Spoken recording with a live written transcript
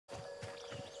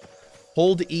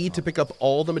Hold E to pick up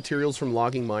all the materials from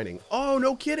logging mining. Oh,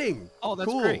 no kidding. Oh, that's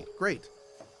cool. great. Great.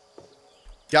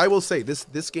 Yeah, I will say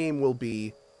this game will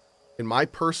be, in my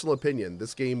personal opinion,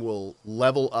 this game will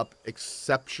level up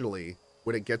exceptionally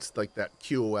when it gets like that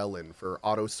QOL in for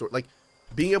auto sort. Like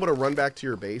being able to run back to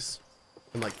your base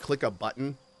and like click a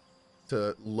button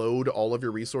to load all of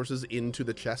your resources into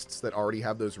the chests that already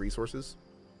have those resources.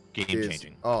 Game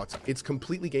changing. Oh, it's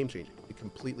completely game changing. It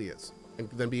completely is. And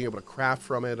then being able to craft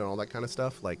from it and all that kind of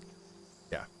stuff. Like,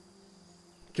 yeah.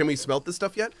 Can we smelt this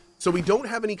stuff yet? So we don't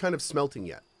have any kind of smelting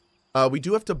yet. We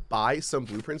do have to buy some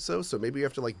blueprints though. So maybe we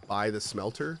have to like buy the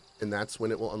smelter and that's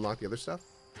when it will unlock the other stuff.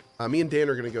 Me and Dan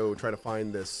are going to go try to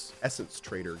find this essence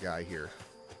trader guy here.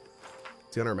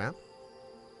 Is he on our map?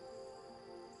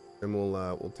 And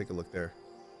we'll take a look there.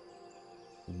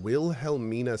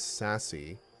 Wilhelmina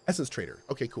Sassy. Essence trader.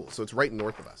 Okay, cool. So it's right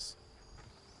north of us.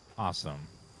 Awesome.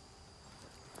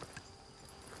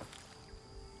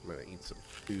 I'm going to eat some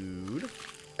food.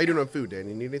 How you doing on food, Dan?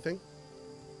 You need anything?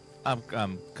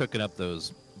 I'm cooking up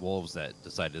those wolves that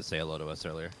decided to say hello to us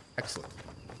earlier. Excellent.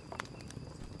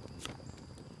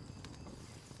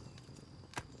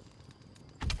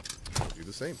 Do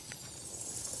the same.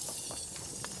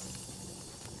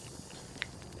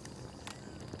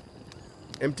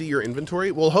 Empty your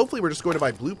inventory. Well, hopefully we're just going to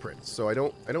buy blueprints, so I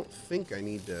don't think I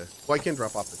need to. Well, I can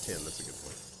drop off the tin. That's a good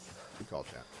point. Good call,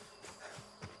 chat.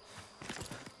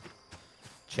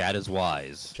 Chat is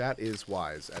wise. Chat is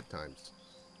wise at times.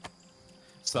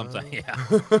 Sometimes, yeah.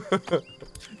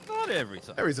 Not every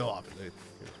time. Every so often.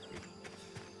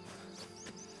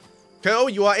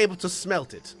 Cohh, you are able to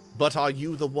smelt it, but are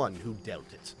you the one who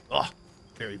dealt it? Oh,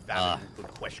 very valid and good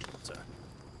question, sir.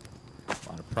 A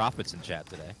lot of prophets in chat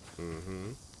today.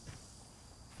 Mm-hmm.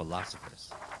 Philosophers.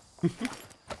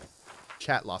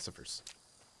 Chat-losophers.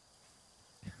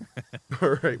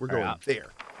 All right, we're going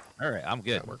there. All right, I'm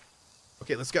good.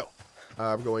 Okay, let's go.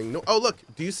 We're going. No. Oh, look.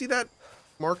 Do you see that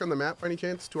mark on the map by any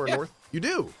chance to our north? You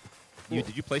do. Cool.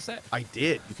 Did you place that? I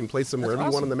did. You can place them wherever you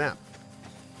want on the map.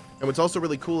 And what's also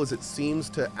really cool is it seems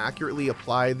to accurately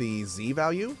apply the Z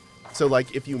value. So,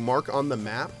 like, if you mark on the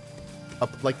map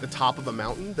up like the top of a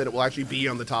mountain, then it will actually be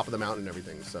on the top of the mountain and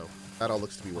everything. So that all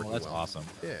looks to be working well. That's awesome.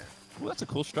 Yeah. Well, that's a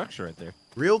cool structure right there.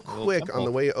 Real quick on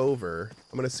the way over,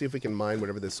 I'm going to see if we can mine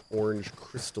whatever this orange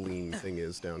crystalline thing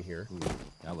is down here. Ooh,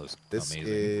 that looks amazing.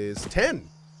 This is 10.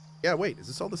 Yeah, wait. Is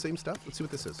this all the same stuff? Let's see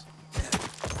what this is.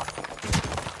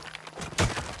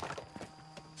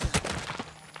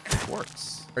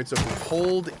 Quartz. All right, so if we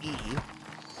hold E.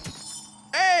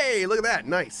 Hey, look at that.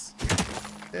 Nice.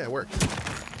 Yeah, it worked.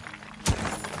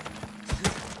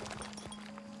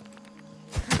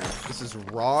 This is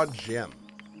raw gem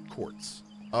quartz.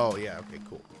 Oh, yeah. Okay,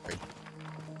 cool. Great.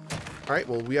 All right,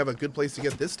 well, we have a good place to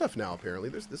get this stuff now, apparently.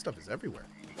 This stuff is everywhere.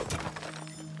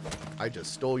 I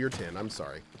just stole your tin. I'm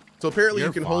sorry. So apparently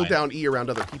you can hold down E around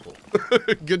other people.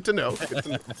 Good to know. Good to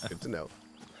know. Good to know.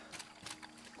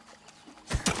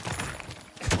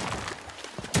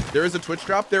 There is a Twitch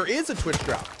drop. There is a Twitch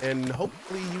drop, and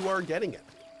hopefully you are getting it.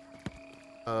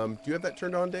 Do you have that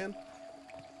turned on, Dan?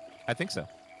 I think so.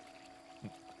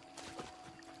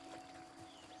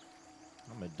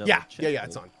 Yeah,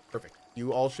 it's on. Perfect.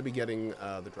 You all should be getting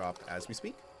the drop as we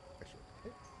speak. Actually,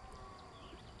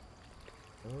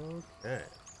 okay.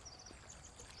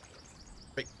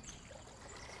 Wait.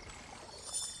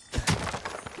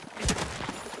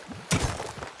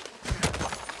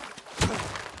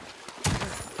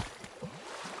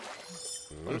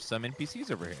 There's some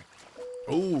NPCs over here.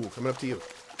 Oh, coming up to you.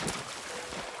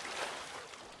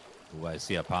 Ooh, I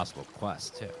see a possible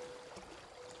quest too.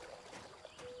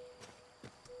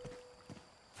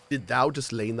 Did thou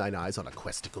just lay thine eyes on a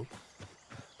questicle?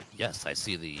 Yes, I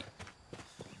see the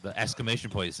exclamation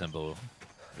point symbol.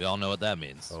 We all know what that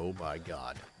means. Oh my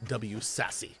God. W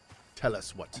Sassy. Tell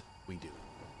us what we do.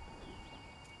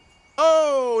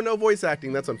 Oh, no voice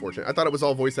acting. That's unfortunate. I thought it was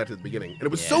all voice acted at the beginning. And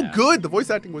it was so good. The voice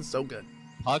acting was so good.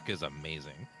 Puck is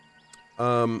amazing.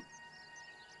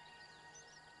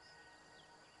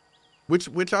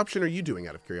 Which option are you doing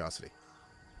out of curiosity?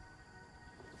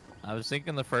 I was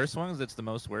thinking the first one is it's the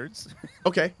most words.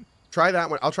 Okay. Try that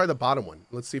one. I'll try the bottom one.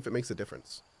 Let's see if it makes a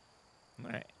difference. All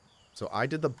right. So I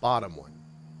did the bottom one,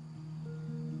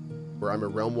 where I'm a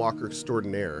realm walker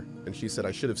extraordinaire, and she said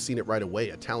I should have seen it right away.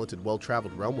 A talented,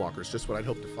 well-traveled realm walker is just what I'd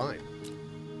hoped to find.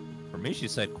 For me, she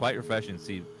said, quite refreshing to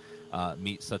see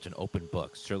meet such an open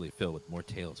book, surely filled with more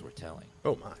tales we're telling.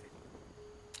 Oh my.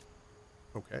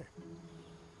 Okay.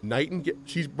 Nightingale.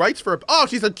 She writes for a. Oh,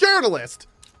 she's a journalist.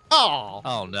 Oh.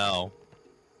 Oh no.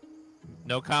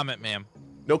 No comment, ma'am.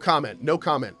 No comment. No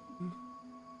comment.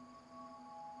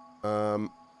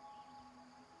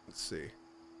 Let's see.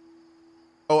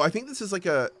 Oh, I think this is like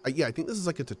a yeah, I think this is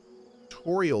like a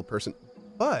tutorial person,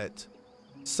 but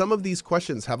some of these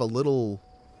questions have a little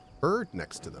bird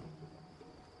next to them.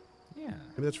 Yeah.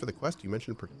 Maybe that's for the quest. You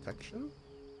mentioned protection.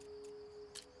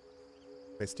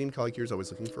 My esteemed colleague here is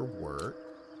always looking for work.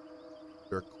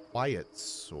 You're a quiet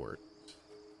sort.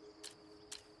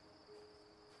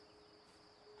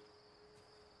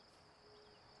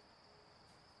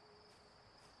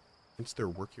 It's their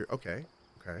work here. Okay.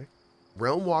 Okay.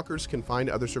 Realm walkers can find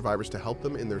other survivors to help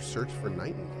them in their search for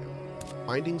Nightingale.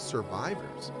 Finding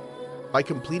survivors. By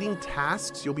completing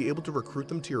tasks, you'll be able to recruit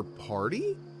them to your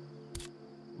party?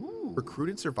 Ooh.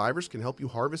 Recruited survivors can help you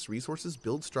harvest resources,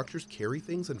 build structures, carry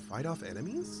things, and fight off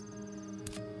enemies?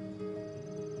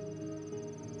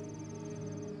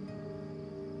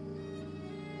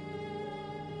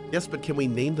 Yes, but can we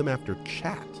name them after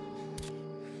chat?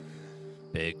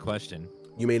 Big question.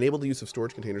 You may enable the use of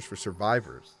storage containers for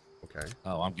survivors. Okay.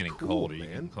 Oh, I'm getting cool, cold. Are man.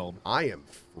 you getting cold? I am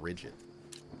frigid.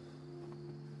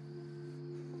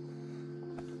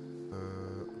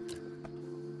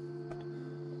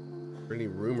 Any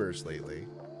rumors lately?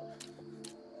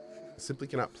 I simply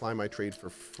cannot ply my trade for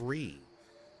free.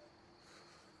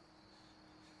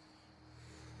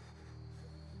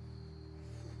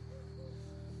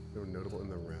 No notable in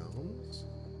the realms.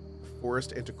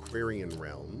 Forest Antiquarian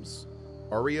realms.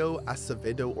 Ario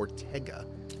Acevedo Ortega.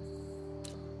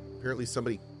 Apparently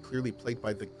somebody clearly plagued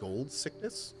by the gold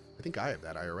sickness. I think I have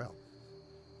that IRL.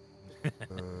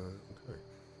 Okay.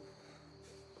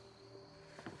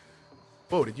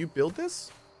 Whoa, did you build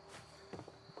this?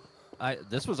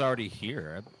 This was already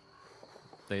here.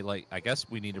 They I guess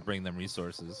we need to bring them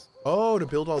resources. Oh, to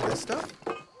build all this stuff?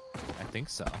 I think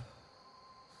so.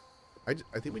 I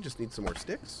think we just need some more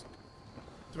sticks.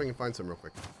 See if I can find some real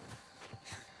quick.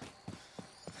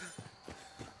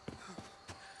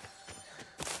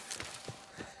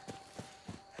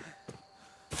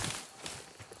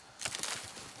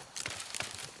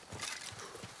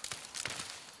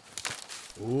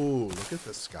 Ooh, look at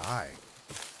the sky.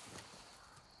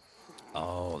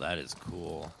 Oh, that is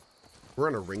cool. We're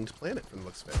on a ringed planet from the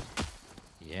looks of it.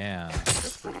 Yeah.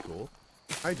 That's pretty cool.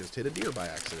 I just hit a deer by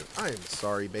accident. I am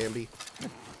sorry, Bambi.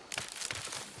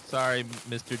 Sorry,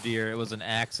 Mr. Deer. It was an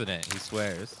accident, he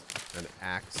swears. An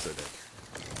accident.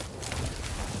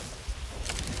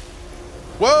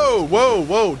 Whoa, whoa,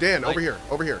 whoa, Dan, over here,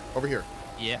 over here, over here.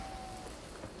 Yeah.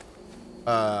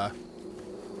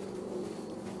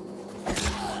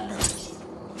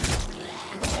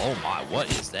 Oh my, what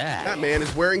is that? That man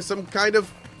is wearing some kind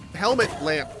of helmet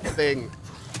lamp thing.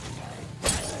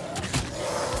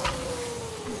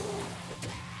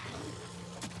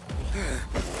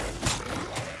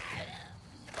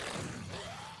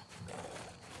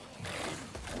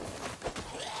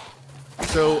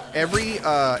 So every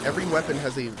weapon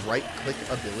has a right-click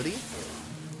ability.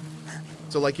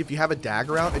 So like if you have a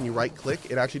dagger out and you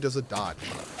right-click, it actually does a dodge.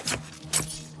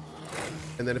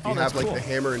 And then if you have like the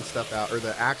hammer and stuff out, or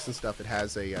the axe and stuff, it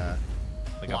has a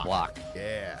like a block.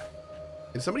 Yeah.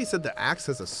 And somebody said the axe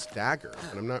has a stagger,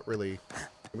 and I'm not really.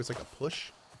 It was like a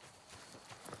push.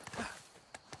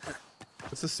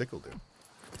 What's the sickle do?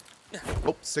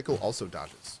 Oh, sickle also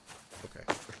dodges. Okay.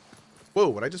 Whoa,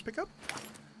 what did I just pick up?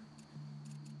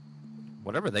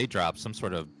 Whatever they drop, some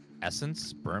sort of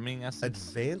essence, burning essence.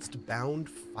 Advanced bound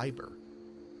fiber.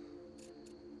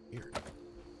 Weird. Okay.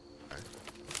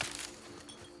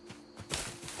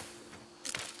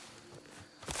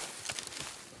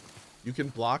 You can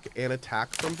block and attack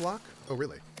from block? Oh,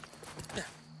 really?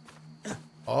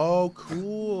 Oh,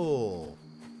 cool.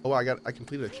 Oh, I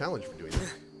completed a challenge for doing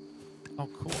that. Oh,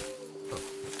 cool. Huh.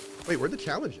 Wait, where are the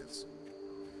challenges?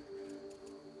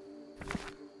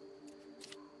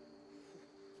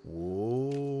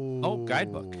 Whoa. Oh,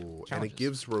 guidebook. Challenges. And it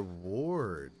gives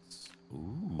rewards.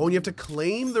 Ooh. Oh, and you have to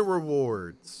claim the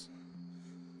rewards.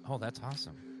 Oh, that's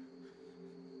awesome.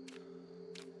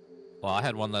 Well, I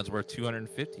had one that's worth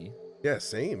 250. Yeah,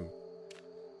 same.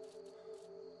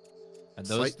 And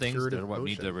those things are what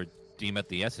need to redeem at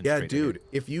the essence. Yeah, trader. dude.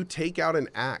 If you take out an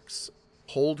axe,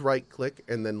 hold right click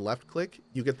and then left click,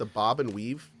 you get the bob and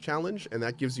weave challenge, and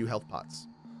that gives you health pots.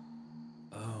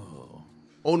 Oh.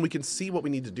 Oh, and we can see what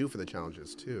we need to do for the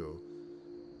challenges too.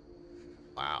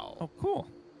 Wow. Oh, cool.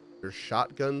 There's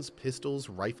shotguns, pistols,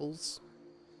 rifles.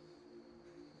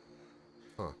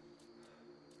 Huh.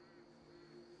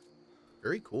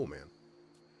 Very cool, man.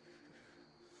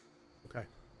 Okay.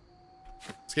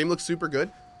 This game looks super good.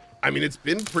 I mean, it's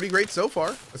been pretty great so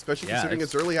far, especially considering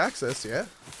it's early access. Yeah.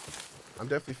 I'm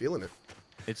definitely feeling it.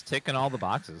 It's ticking all the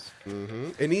boxes.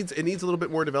 Mm-hmm. It needs a little bit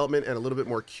more development and a little bit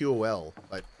more QOL,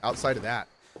 but outside of that,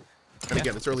 And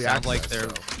again, it's early Sounds access. like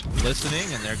they're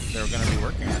listening and they're going to be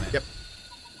working on it. Yep.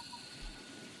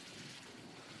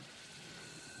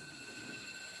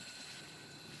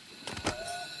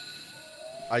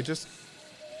 I just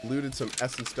looted some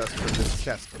essence dust from this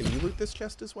chest. Can you loot this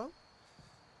chest as well?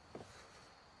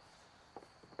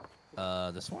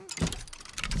 This one?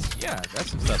 Yeah,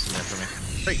 that's some stuff in there for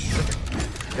me. Great,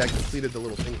 perfect. Yeah, I completed the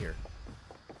little thing here.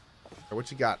 Or what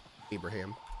you got,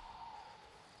 Abraham?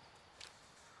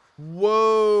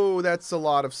 Whoa, that's a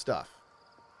lot of stuff.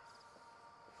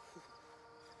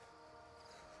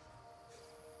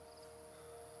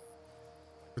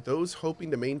 For those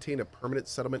hoping to maintain a permanent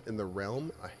settlement in the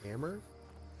realm, a hammer?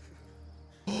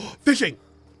 Fishing!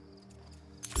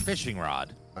 Fishing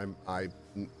rod.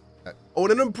 Oh,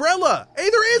 and an umbrella! Hey,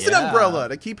 there is an umbrella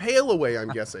to keep hail away, I'm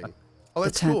guessing. Oh,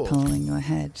 that's the cool. tadpole in your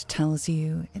head tells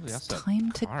you it's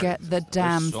time to get the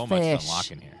damn so fish. much to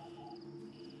unlock in here.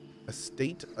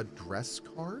 Estate address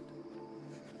card?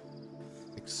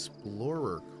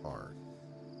 Explorer card.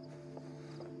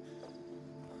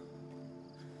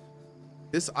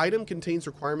 This item contains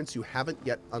requirements you haven't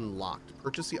yet unlocked.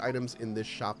 Purchase the items in this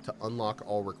shop to unlock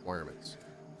all requirements.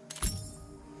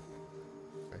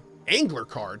 Okay. Angler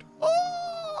card.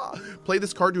 Oh! Play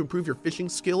this card to improve your fishing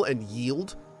skill and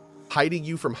yield, hiding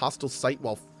you from hostile sight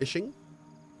while fishing.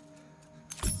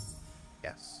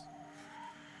 Yes.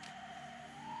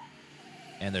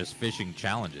 And there's fishing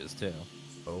challenges too.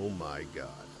 Oh my god.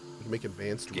 We can make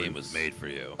advanced This game routes. was made for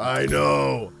you. I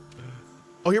know.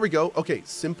 Oh, here we go. Okay,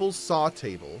 simple saw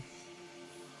table.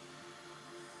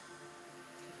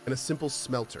 And a simple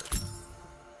smelter.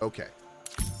 Okay.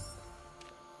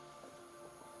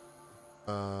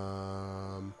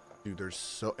 Dude, there's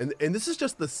so... And this is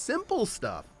just the simple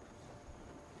stuff.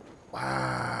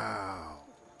 Wow.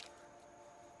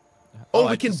 Oh,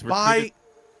 we can buy...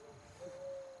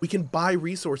 We can buy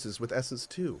resources with Essence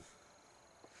too.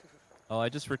 Oh, I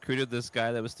just recruited this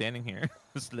guy that was standing here.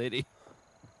 This lady.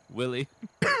 Willie.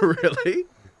 Really?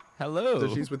 Hello.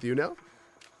 So she's with you now?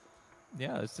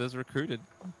 Yeah, it says recruited.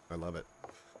 I love it.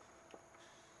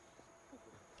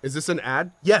 Is this an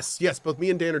ad? Yes, yes. Both me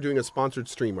and Dan are doing a sponsored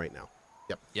stream right now.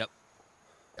 Yep. Yep.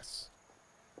 Yes.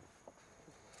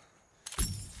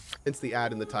 It's the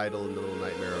ad in the title and the little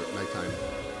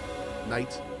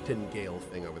Nightingale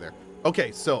thing over there.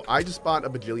 Okay, so I just bought a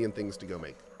bajillion things to go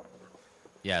make.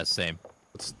 Yeah, same.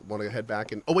 Let's want to head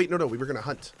back and... Oh, wait, no. We were going to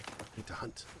hunt. We need to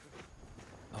hunt.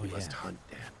 Oh, We yeah. must hunt,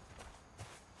 Dan.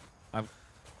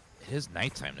 It is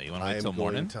nighttime though. You want to I wait am till going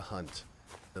morning? to hunt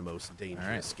the most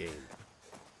dangerous game.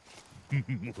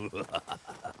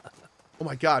 Oh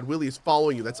my god, Willie is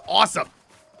following you. That's awesome.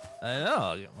 I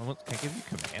know. Can I give you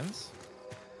commands?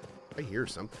 I hear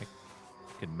something.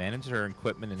 You can manage her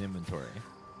equipment and inventory.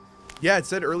 Yeah, it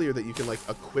said earlier that you can, like,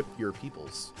 equip your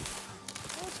peoples.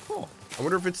 Oh, that's cool. I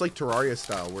wonder if it's like Terraria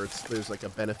style, where there's like a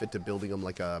benefit to building them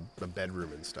like a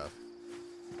bedroom and stuff.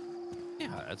 Yeah,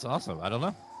 that's awesome. I don't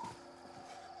know.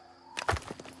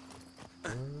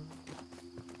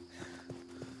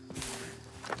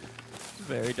 It's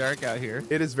very dark out here.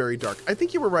 It is very dark. I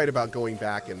think you were right about going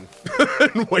back and,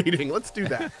 and waiting. Let's do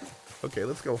that. Okay,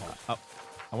 let's go home.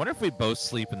 I wonder if we both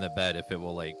sleep in the bed, if it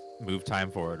will like move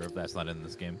time forward, or if that's not in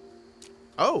this game.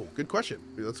 Oh, good question.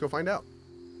 Let's go find out.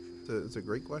 It's a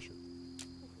great question.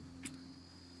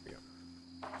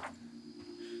 Yeah.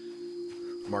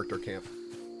 Marked our camp.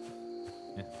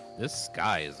 Yeah. This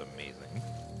sky is amazing.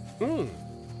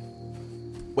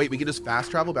 Wait, we can just fast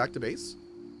travel back to base?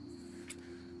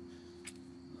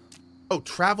 Oh,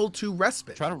 travel to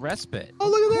respite. Try to respite. Oh,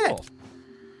 look at Cool. that.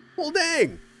 Well,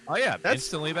 dang. Oh yeah, That's-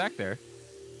 instantly back there.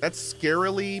 That's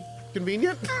scarily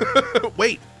convenient.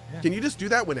 Wait, Yeah. can you just do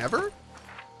that whenever?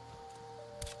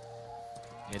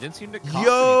 It didn't seem to cost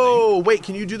Yo, wait,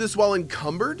 can you do this while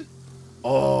encumbered?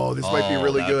 Oh, this might be Oh,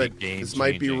 really that'd good. be This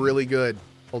might be game-changing. really good.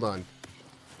 Hold on.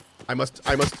 I must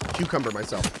cucumber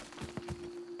myself.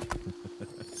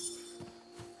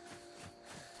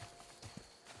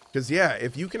 Because, yeah,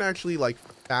 if you can actually, like,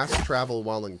 fast travel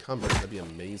while encumbered, that'd be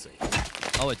amazing.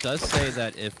 Oh, it does say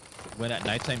that when at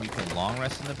nighttime you can long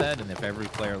rest in the bed, and if every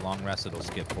player long rests, it'll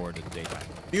skip forward to the daytime.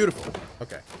 Beautiful.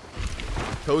 Okay.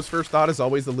 Cohh's first thought is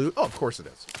always the loot. Oh, of course it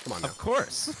is. Come on now. Of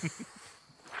course.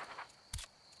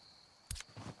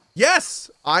 Yes,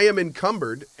 I am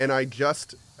encumbered, and I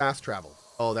just fast traveled.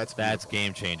 Oh, that's beautiful. That's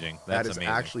game changing. That That's is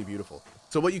amazing. actually beautiful.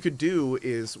 So what you could do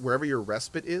is wherever your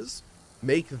respite is,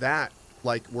 make that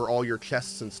like where all your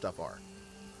chests and stuff are.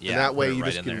 Yeah, And that put way it you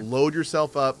right just in can there. load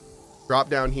yourself up, drop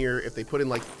down here. If they put in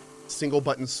like single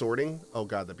button sorting, oh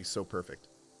god, that'd be so perfect.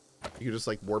 You could just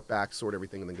like warp back, sort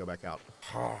everything, and then go back out.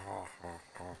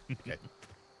 Okay.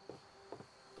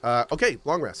 Okay,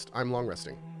 long rest. I'm long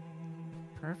resting.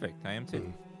 Perfect. I am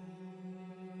too.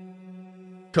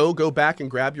 Cohh, go back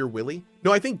and grab your willy.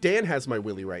 No, I think Dan has my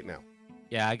willy right now.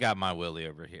 Yeah, I got my willy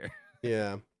over here.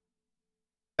 Yeah.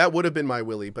 That would have been my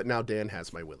willy, but now Dan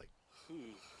has my willy.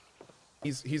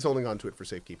 He's holding on to it for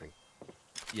safekeeping.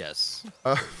 Yes.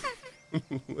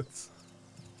 Let's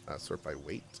sort by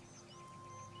weight.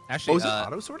 Actually, is it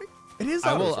auto sorting? It is.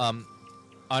 I will sorting.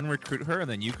 unrecruit her, and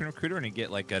then you can recruit her and get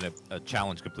like a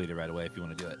challenge completed right away if you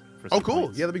want to do it. Oh, cool.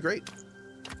 Points. Yeah, that'd be great.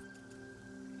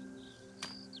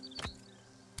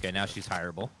 Okay, now she's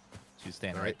hireable. She's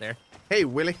standing right there. Hey,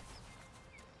 Willy.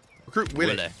 Recruit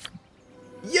Willy.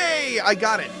 Yay! I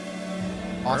got it.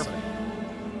 Awesome.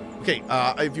 Okay,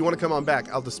 if you want to come on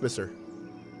back, I'll dismiss her.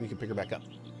 You can pick her back up.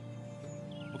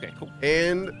 Okay, cool.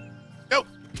 And go.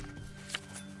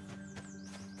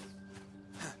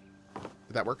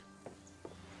 Did that work?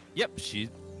 Yep, she.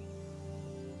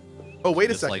 Oh, wait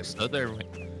a just second. Like stood there.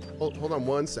 Hold on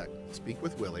one sec. Speak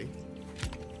with Willy.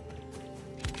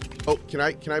 Oh, can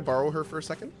I borrow her for a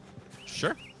second?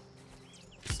 Sure.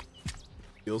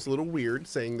 Feels a little weird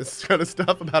saying this kind of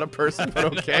stuff about a person, but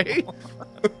okay.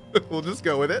 We'll just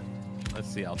go with it. Let's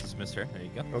see. I'll dismiss her. There you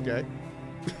go. Okay.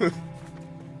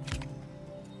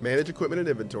 Manage equipment and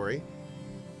inventory.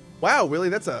 Wow, Willy,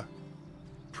 that's a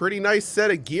pretty nice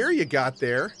set of gear you got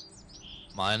there.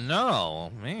 I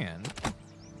know, man.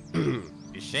 Be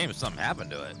a shame if something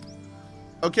happened to it.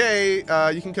 Okay,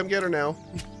 you can come get her now.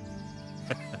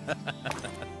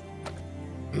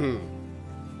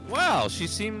 Wow, she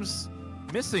seems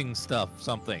missing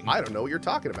something. I don't know what you're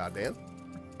talking about, Dan.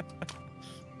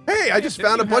 Hey, I just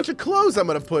found a bunch of clothes I'm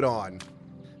gonna put on.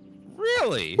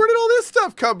 Really? Where did all this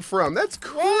stuff come from? That's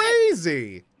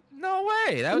crazy. No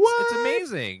way. It's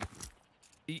amazing.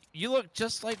 You look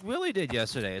just like Willy did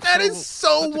yesterday. That is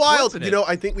so wild. You know,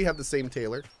 I think we have the same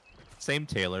tailor. Same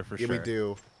tailor for sure. Yeah, we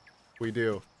do. We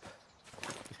do.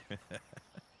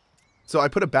 So I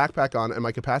put a backpack on, and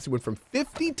my capacity went from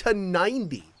 50 to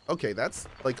 90. Okay, that's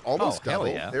like almost double.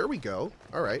 Hell yeah. There we go.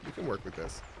 All right, we can work with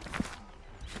this.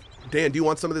 Dan, do you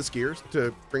want some of this gear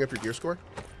to bring up your gear score?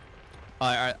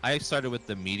 I started with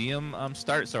the medium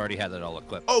start, so I already had that all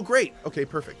equipped. Oh, great. Okay,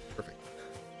 perfect. Perfect.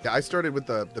 Yeah, I started with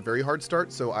the very hard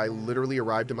start, so I literally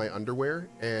arrived in my underwear,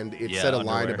 and it said a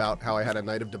line about how I had a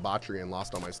night of debauchery and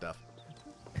lost all my stuff.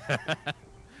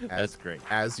 That's great.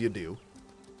 As you do.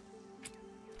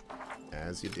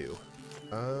 As you do.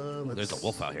 There's a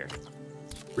wolf out here.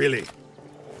 Really?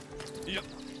 Yep.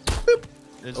 Boop.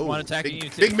 There's one attacking you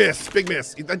too. Big miss. Big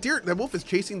miss. That wolf is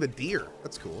chasing the deer.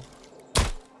 That's cool.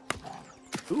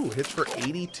 Ooh, hits for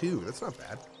 82. That's not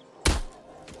bad.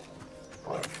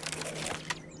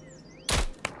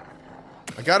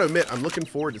 I gotta admit, I'm looking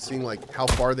forward to seeing like how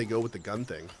far they go with the gun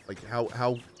thing. Like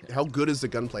how good is the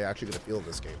gunplay actually gonna feel in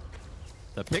this game?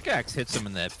 The pickaxe hits him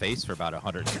in the face for about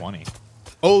 120.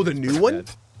 Oh, the new one?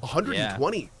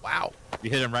 120. Yeah. Wow. You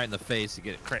hit him right in the face, you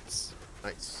get crits.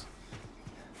 Nice.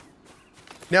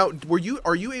 Now,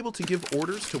 are you able to give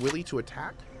orders to Willy to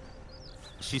attack?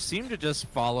 She seemed to just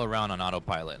follow around on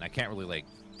autopilot, and I can't really like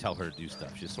tell her to do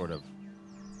stuff. She's sort of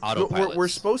autopilot. We're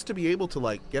supposed to be able to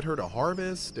like get her to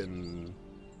harvest and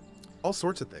all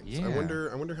sorts of things. Yeah. I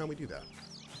wonder how we do that.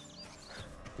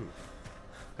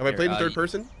 Have I played in third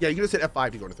person? Yeah, you can just hit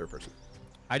F5 to go into third person.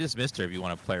 I just missed her. If you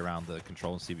want to play around the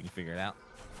control and see if we can figure it out.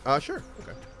 Sure.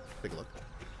 Okay. Take a look.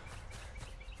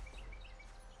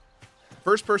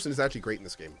 First person is actually great in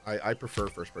this game. I prefer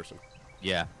first person.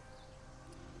 Yeah.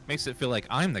 Makes it feel like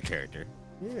I'm the character.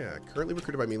 Yeah, currently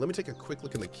recruited by me. Let me take a quick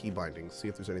look in the key bindings, see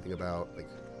if there's anything about like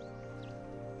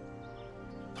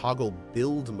toggle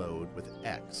build mode with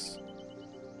X.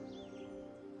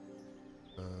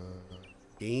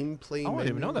 Gameplay Oh, I menu. didn't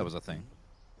even know that was a thing.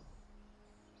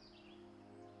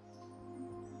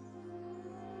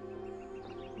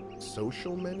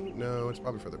 Social menu? No, it's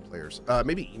probably for other players.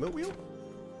 Maybe emote wheel?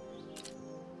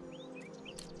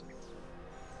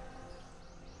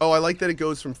 Oh, I like that it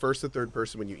goes from first to third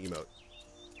person when you emote.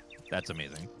 That's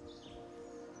amazing.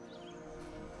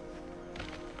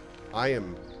 I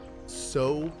am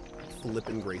so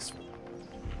flippin' graceful.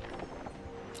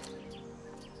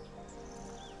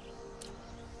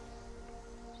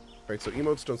 Alright, so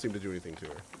emotes don't seem to do anything to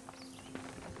her.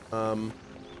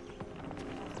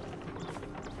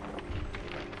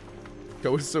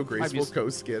 Cohh is so graceful.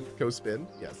 Cohh spin.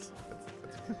 Yes.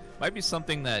 Might be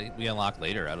something that we unlock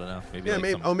later. I don't know. Maybe. Yeah,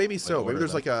 like maybe so. like Maybe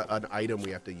there's like an item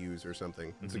we have to use or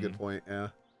something. That's a good point. Yeah.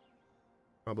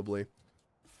 Probably.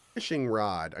 Fishing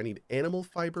rod. I need animal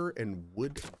fiber and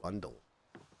wood bundle.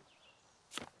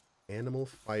 Animal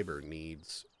fiber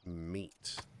needs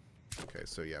meat. Okay,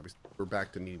 so yeah, we're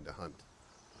back to needing to hunt.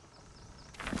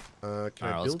 Can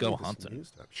I Alright, let's build go you this hunting. new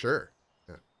stuff? Sure.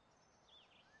 Yeah.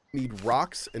 Need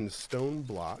rocks and stone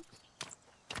blocks.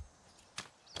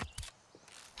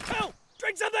 Help!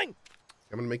 Drink something!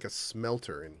 I'm gonna make a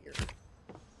smelter in here.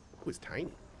 Ooh, it's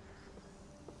tiny.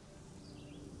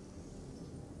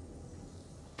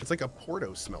 It's like a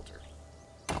Porto smelter.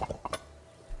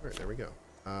 Alright, there we go.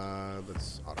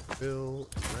 Let's autofill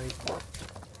tonight.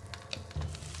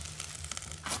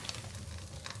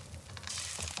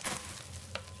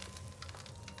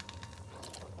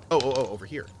 Oh, over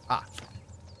here. Ah.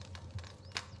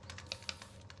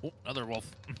 Oh, another wolf.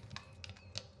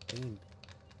 Dang.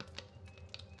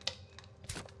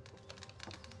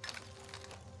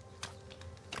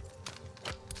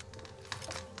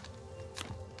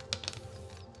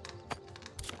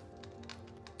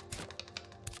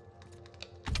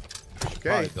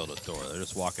 Probably Okay. build a door. They're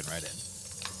just walking right in.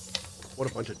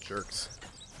 What a bunch of jerks.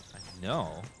 I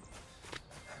know.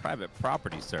 Private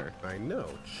property, sir. I know.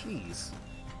 Jeez.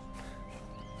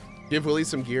 Give Willie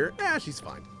some gear. Ah, she's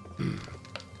fine.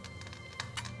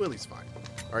 Willie's fine.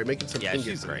 All right, making some Yeah, ingots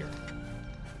she's in great. here.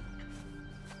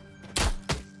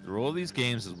 The rule of these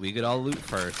games is we get all loot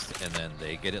first, and then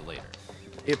they get it later.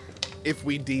 If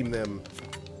we deem them,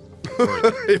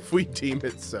 if we deem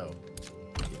it so.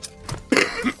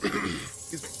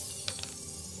 Excuse me.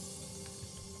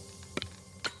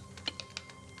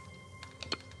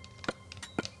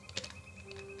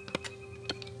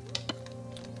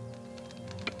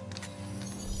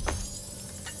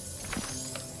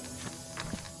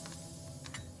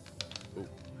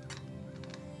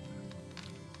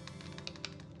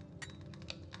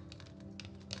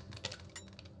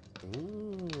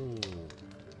 Ooh.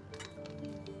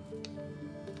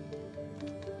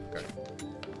 Okay.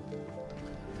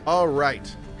 All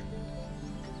right.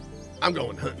 I'm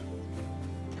going hunting.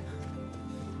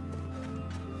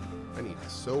 I need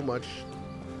so much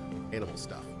animal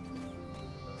stuff.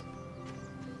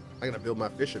 I gotta build my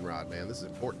fishing rod, man. This is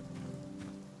important.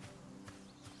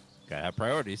 Gotta have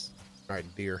priorities. All right,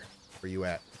 deer, where you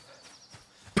at?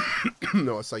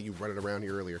 No, I saw you running around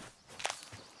here earlier.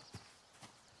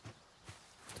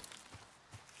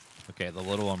 Okay, the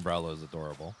little umbrella is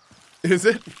adorable. Is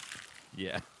it?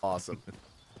 Yeah. Awesome.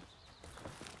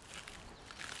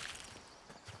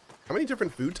 How many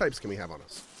different food types can we have on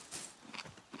us?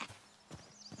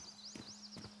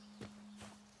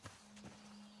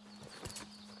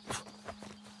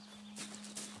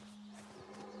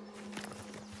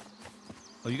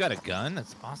 Oh, you got a gun?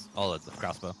 That's awesome. Oh, that's a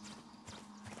crossbow.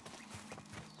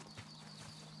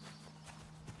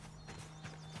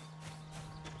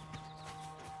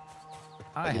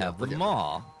 I have forget. them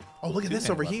all. Oh, look at this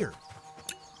Two-handed over weapon. here.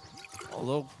 Oh, a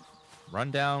little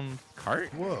rundown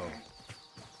cart. Whoa.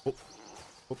 Oh,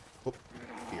 oh, oh.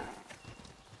 Here.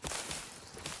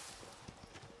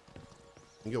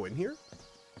 Can you go in here?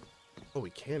 Oh, we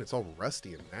can. It's all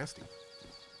rusty and nasty.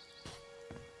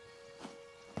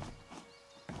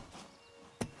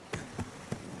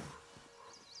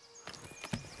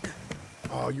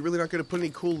 Oh, you really not going to put any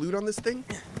cool loot on this thing?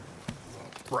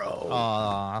 Bro.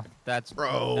 Aw, that's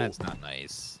Bro. That's not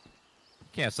nice. You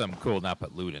can't have something cool and not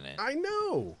put loot in it. I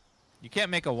know. You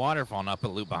can't make a waterfall and not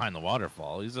put loot behind the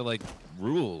waterfall. These are like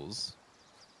rules.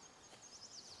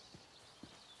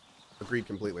 Agreed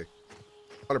completely.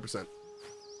 100%.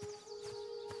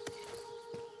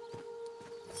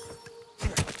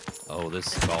 Oh,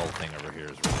 this skull thing over here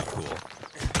is really cool.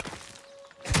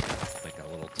 Like a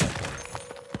little temple.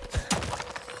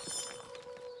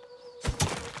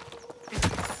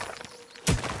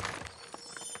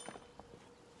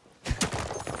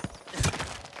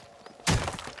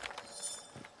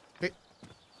 Okay.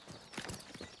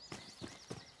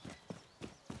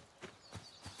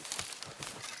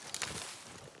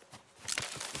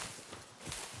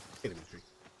 Hey, Dimitri.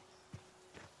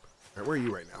 All right, where are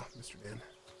you right now, Mr. Dan?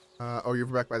 Oh, you're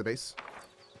back by the base?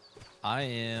 I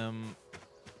am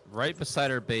right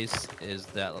beside our base is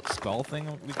that skull thing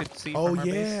we could see Oh, from our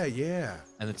yeah, base. yeah.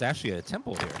 And it's actually a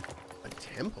temple here. A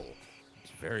temple?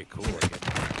 It's very cool looking.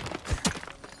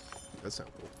 That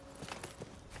sounds cool.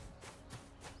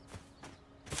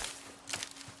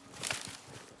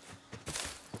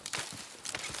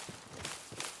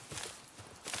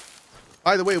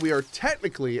 By the way, we are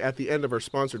technically at the end of our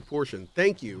sponsored portion.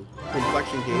 Thank you,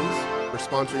 Inflexion Games, for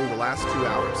sponsoring the last 2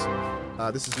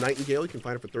 hours. This is Nightingale. You can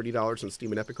find it for $30 on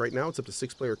Steam and Epic right now. It's up to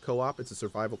 6-player co-op. It's a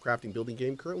survival crafting building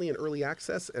game, currently in early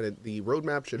access, and the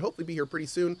roadmap should hopefully be here pretty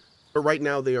soon. But right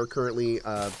now, they are currently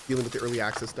dealing with the early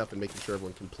access stuff and making sure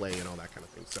everyone can play and all that kind of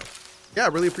thing. So, yeah, I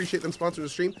really appreciate them sponsoring the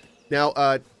stream. Now,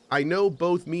 I know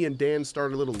both me and Dan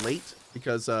started a little late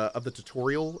because of the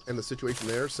tutorial and the situation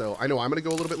there. So I know I'm going to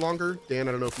go a little bit longer. Dan,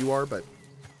 I don't know if you are, but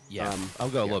yeah, I'll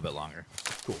go a little bit longer.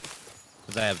 Cool.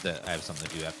 Because I have something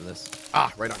to do after this.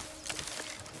 Ah, right on.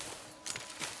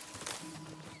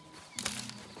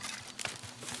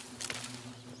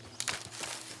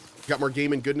 Got more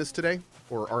gaming goodness today,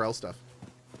 or RL stuff?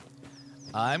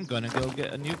 I'm gonna go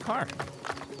get a new car.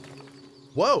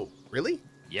 Whoa, really?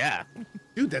 Yeah.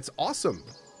 Dude, that's awesome.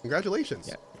 Congratulations.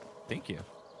 Yeah. Thank you.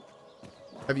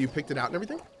 Have you picked it out and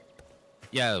everything?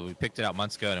 Yeah, we picked it out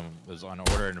months ago and it was on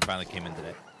order and it finally came in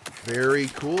today. Very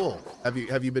cool. Have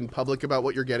you been public about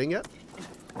what you're getting yet?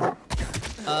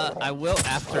 I will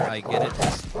after I get it.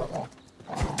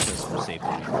 Just for safety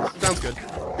reasons. Sounds good.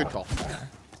 Good call.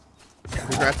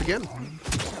 Congrats again.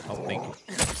 Oh, thank you.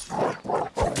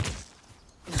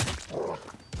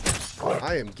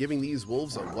 I am giving these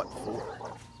wolves a what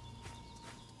for.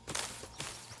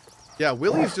 Yeah,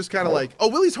 Willie's just kind of like, oh,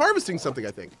 Willie's harvesting something,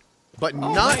 I think. But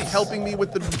not nice. helping me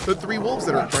with the 3 wolves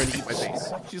that are trying to eat my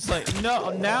face. She's like,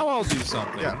 no, now I'll do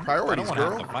something. Yeah, priorities, I don't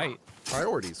girl. want to have to fight.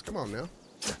 Priorities, come on now.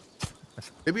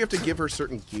 Maybe we have to give her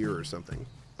certain gear or something.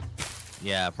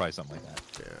 Yeah, probably something like that.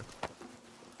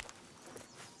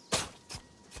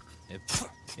 Yeah.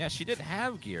 Yeah, she did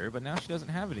have gear, but now she doesn't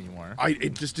have it anymore.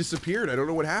 It just disappeared. I don't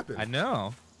know what happened. I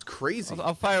know. It's crazy.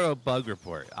 I'll fire a bug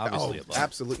report. Obviously, a bug.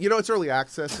 Absolutely. You know, it's early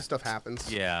access. This stuff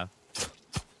happens. Yeah.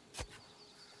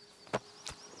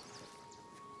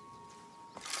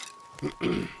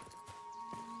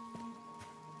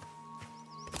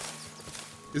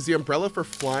 Is the umbrella for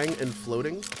flying and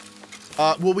floating?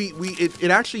 Well,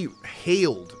 it actually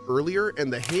hailed earlier,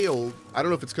 and the hail, I don't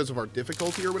know if it's because of our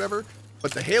difficulty or whatever,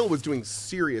 but the hail was doing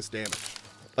serious damage.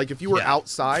 Like, if you were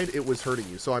outside, it was hurting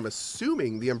you. So I'm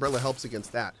assuming the umbrella helps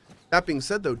against that. That being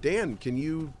said, though, Dan, can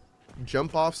you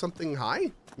jump off something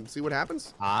high and see what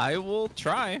happens? I will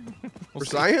try. For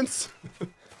science?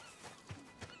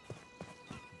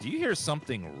 Do you hear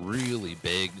something really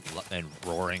big and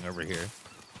roaring over here?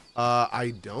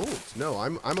 I don't. No,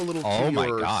 I'm a little to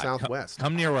your southwest.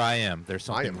 Come near where I am. There's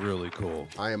something really cool.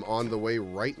 I am on the way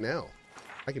right now.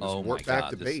 I can just warp back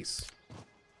to base.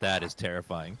 That is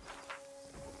terrifying.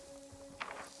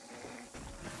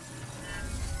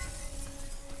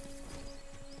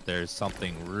 There's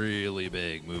something really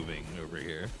big moving over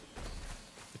here.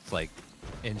 It's like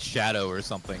in shadow or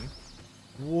something.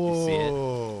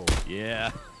 Whoa. You see it?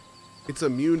 Yeah. It's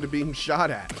immune to being shot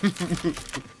at.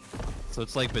 So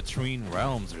it's like between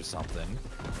realms or something.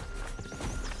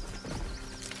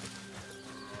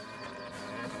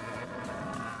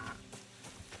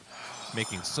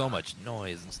 Making so much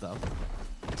noise and stuff.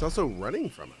 It's also running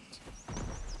from us.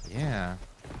 Yeah.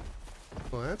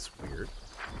 Well, that's weird.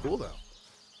 Cool, though.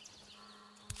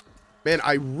 Man,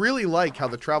 I really like how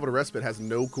the Travel to Respite has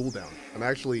no cooldown. I'm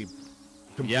actually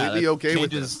completely okay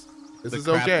with this. This is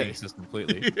okay. System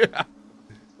completely. Yeah.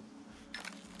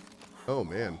 Oh,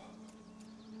 man.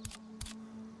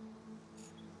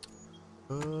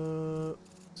 Let's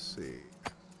see.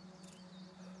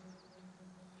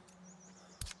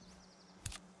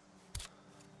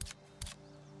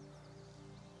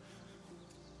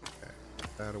 Okay.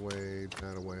 That away,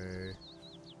 that away.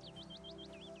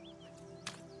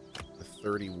 The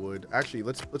 30 wood. Actually,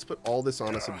 let's put all this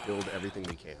on us and build everything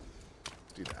we can.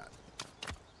 Let's do that.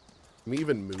 Can we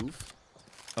even move?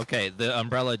 Okay, the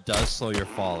umbrella does slow your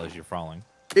fall as you're falling.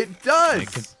 It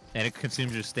does! And it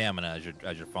consumes your stamina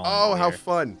as you're falling. Oh, how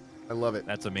fun. I love it.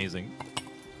 That's amazing.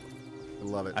 I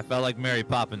love it. I felt like Mary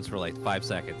Poppins for like 5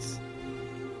 seconds.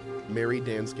 Mary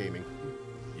Dance Gaming.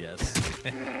 Yes.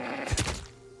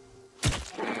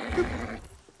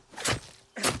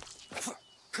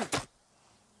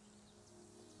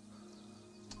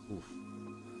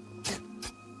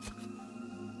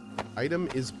 Item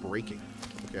is breaking.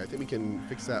 Okay, I think we can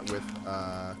fix that with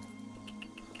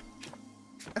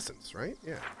essence, right?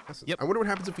 Yeah, essence. Yep. I wonder what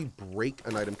happens if we break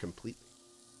an item completely.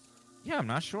 Yeah, I'm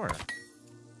not sure.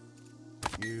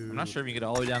 I'm not sure if you get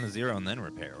all the way down to 0 and then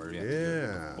repair, or you have to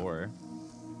do it before.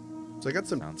 So I got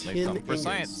some Sounds tin like something for ingots.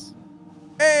 science.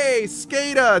 Hey,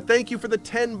 Skada! Thank you for the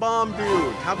 10 bomb,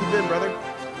 dude. How have you been, brother?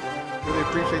 Really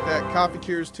appreciate that. Coffee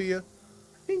cures to you.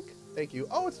 Pink. Thank you.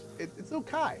 Oh, it's little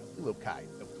Kai. Little Kai.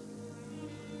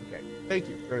 Okay. Thank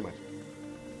you very much.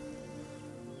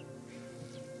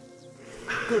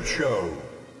 Good show.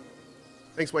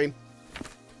 Thanks, Wayne.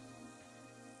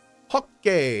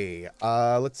 Okay.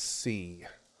 Let's see.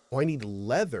 Oh, I need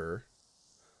leather.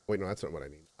 Wait, no, that's not what I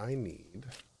need. I need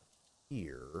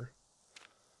here.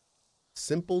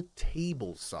 Simple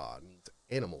table saw needs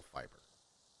animal fiber.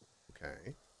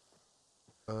 Okay.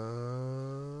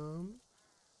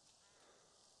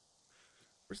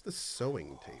 Where's the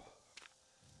sewing table?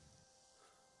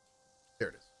 There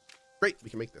it is. Great, we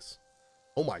can make this.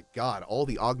 Oh my god, all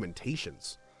the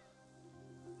augmentations.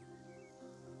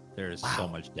 There is so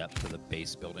much depth to the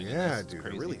base building. Yeah, dude,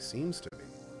 it really seems to be.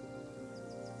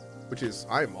 Which is,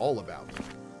 I'm all about.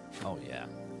 Oh, yeah.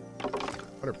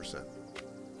 100%.